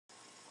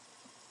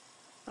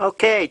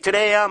Okay,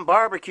 today I'm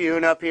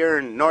barbecuing up here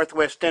in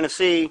northwest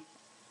Tennessee,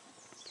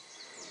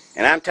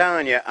 and I'm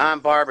telling you,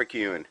 I'm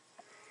barbecuing.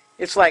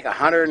 It's like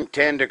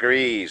 110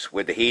 degrees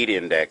with the heat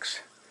index.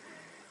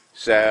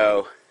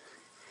 So,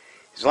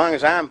 as long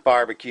as I'm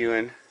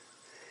barbecuing,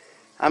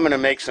 I'm going to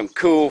make some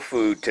cool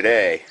food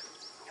today.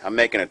 I'm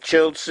making a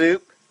chilled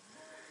soup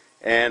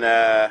and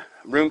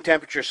room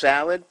temperature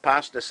salad,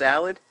 pasta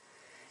salad,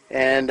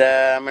 and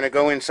I'm going to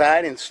go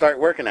inside and start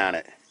working on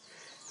it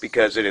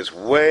because it is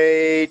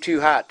way too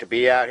hot to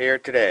be out here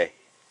today.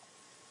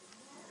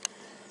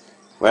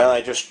 Well, I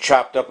just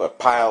chopped up a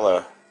pile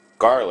of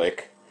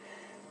garlic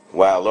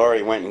while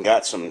Lori went and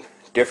got some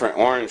different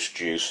orange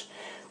juice.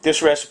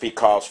 This recipe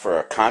calls for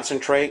a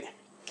concentrate,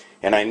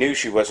 and I knew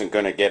she wasn't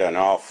going to get an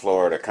all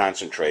Florida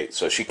concentrate,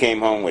 so she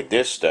came home with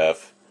this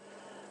stuff,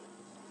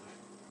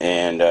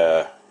 and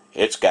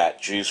it's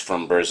got juice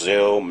from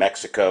Brazil,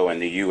 Mexico,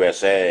 and the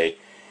USA,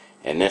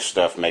 and this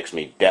stuff makes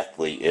me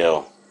deathly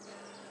ill.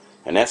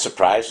 And that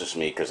surprises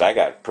me because I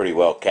got a pretty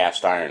well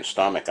cast iron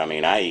stomach. I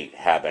mean, I eat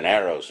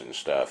habaneros and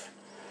stuff.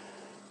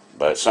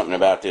 But something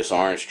about this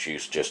orange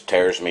juice just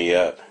tears me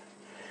up.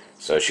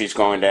 So she's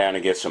going down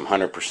to get some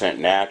 100%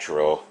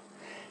 natural,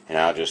 and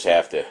I'll just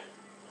have to,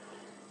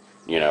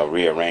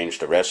 rearrange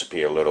the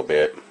recipe a little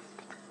bit.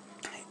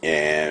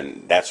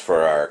 And that's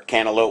for our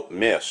cantaloupe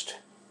mist.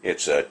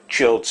 It's a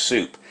chilled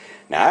soup.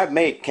 Now, I've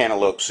made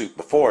cantaloupe soup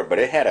before, but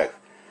it had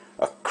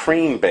a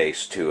cream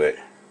base to it,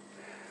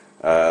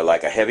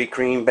 like a heavy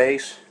cream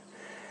base.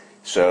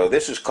 So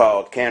this is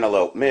called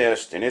cantaloupe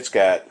mist, and it's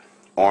got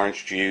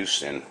orange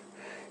juice and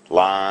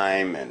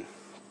lime and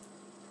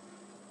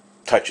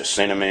touch of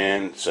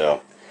cinnamon,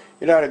 so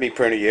it ought to be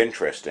pretty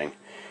interesting.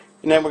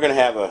 And then we're going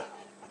to have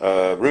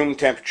a room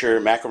temperature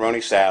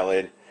macaroni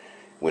salad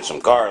with some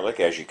garlic,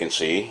 as you can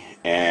see,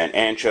 and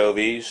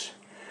anchovies,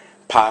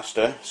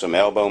 pasta, some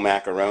elbow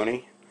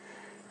macaroni,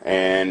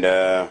 and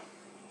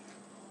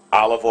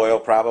olive oil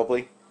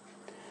probably,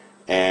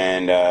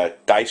 and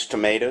diced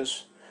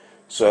tomatoes.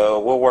 So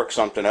we'll work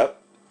something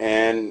up,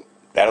 and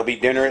that'll be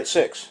dinner at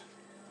 6.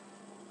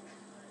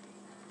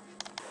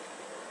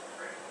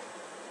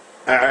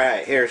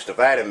 Alright, here's the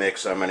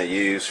Vitamix I'm going to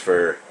use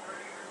for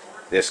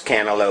this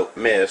cantaloupe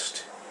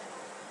mist.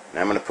 And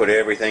I'm going to put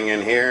everything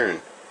in here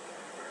and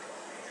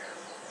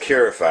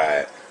purify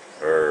it,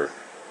 or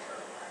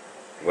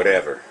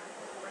whatever.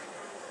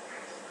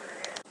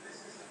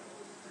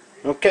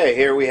 Okay,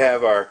 here we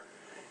have our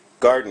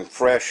garden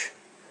fresh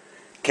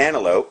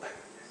cantaloupe.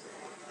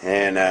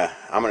 And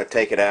I'm going to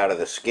take it out of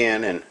the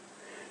skin and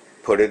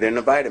put it in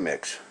the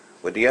Vitamix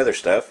with the other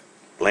stuff,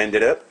 blend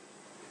it up,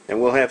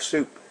 and we'll have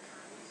soup.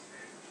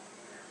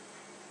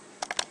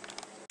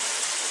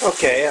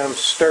 Okay, I'm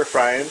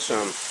stir-frying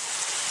some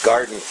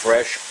garden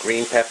fresh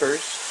green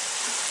peppers,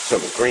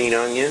 some green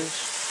onions,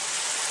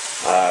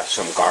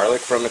 some garlic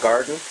from the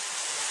garden,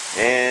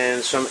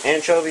 and some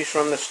anchovies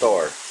from the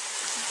store.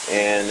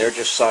 And they're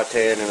just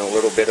sauteing in a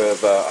little bit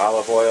of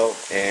olive oil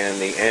and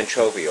the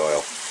anchovy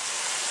oil.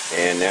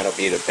 And that'll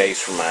be the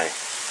base for my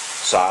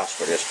sauce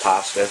for this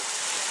pasta.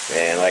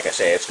 And like I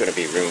say, it's going to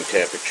be room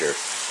temperature.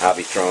 I'll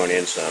be throwing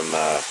in some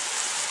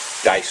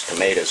diced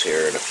tomatoes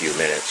here in a few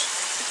minutes.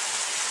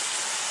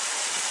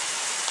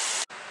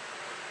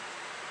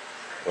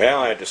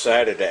 Well, I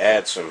decided to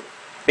add some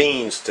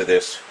beans to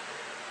this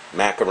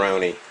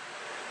macaroni,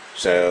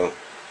 so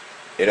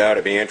it ought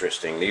to be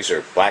interesting. These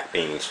are black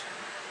beans.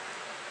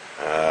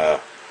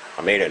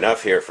 I made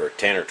enough here for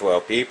 10 or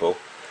 12 people,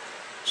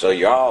 so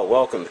you're all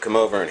welcome to come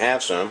over and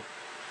have some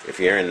if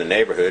you're in the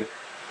neighborhood.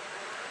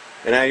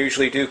 And I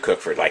usually do cook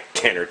for like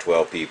 10 or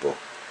 12 people,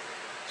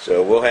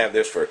 so we'll have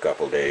this for a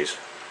couple days.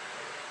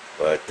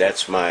 But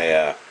that's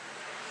my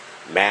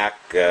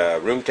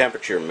room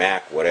temperature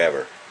mac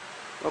whatever.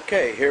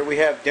 Okay, here we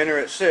have dinner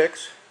at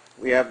 6.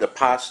 We have the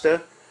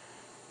pasta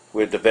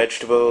with the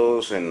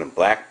vegetables and the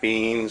black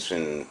beans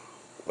and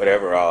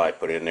whatever all I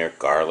put in there,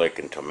 garlic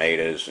and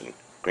tomatoes and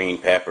green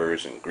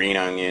peppers and green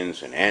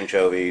onions and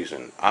anchovies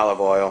and olive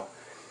oil.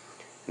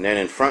 And then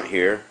in front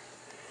here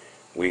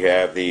we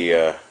have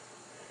the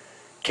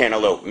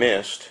cantaloupe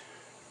mist.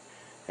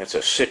 That's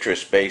a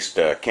citrus-based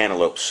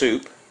cantaloupe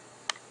soup.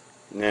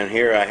 And then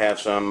here I have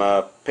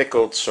some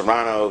pickled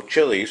serrano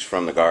chilies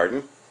from the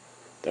garden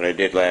that I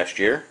did last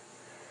year.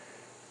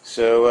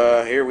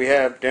 So here we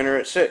have dinner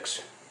at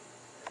 6.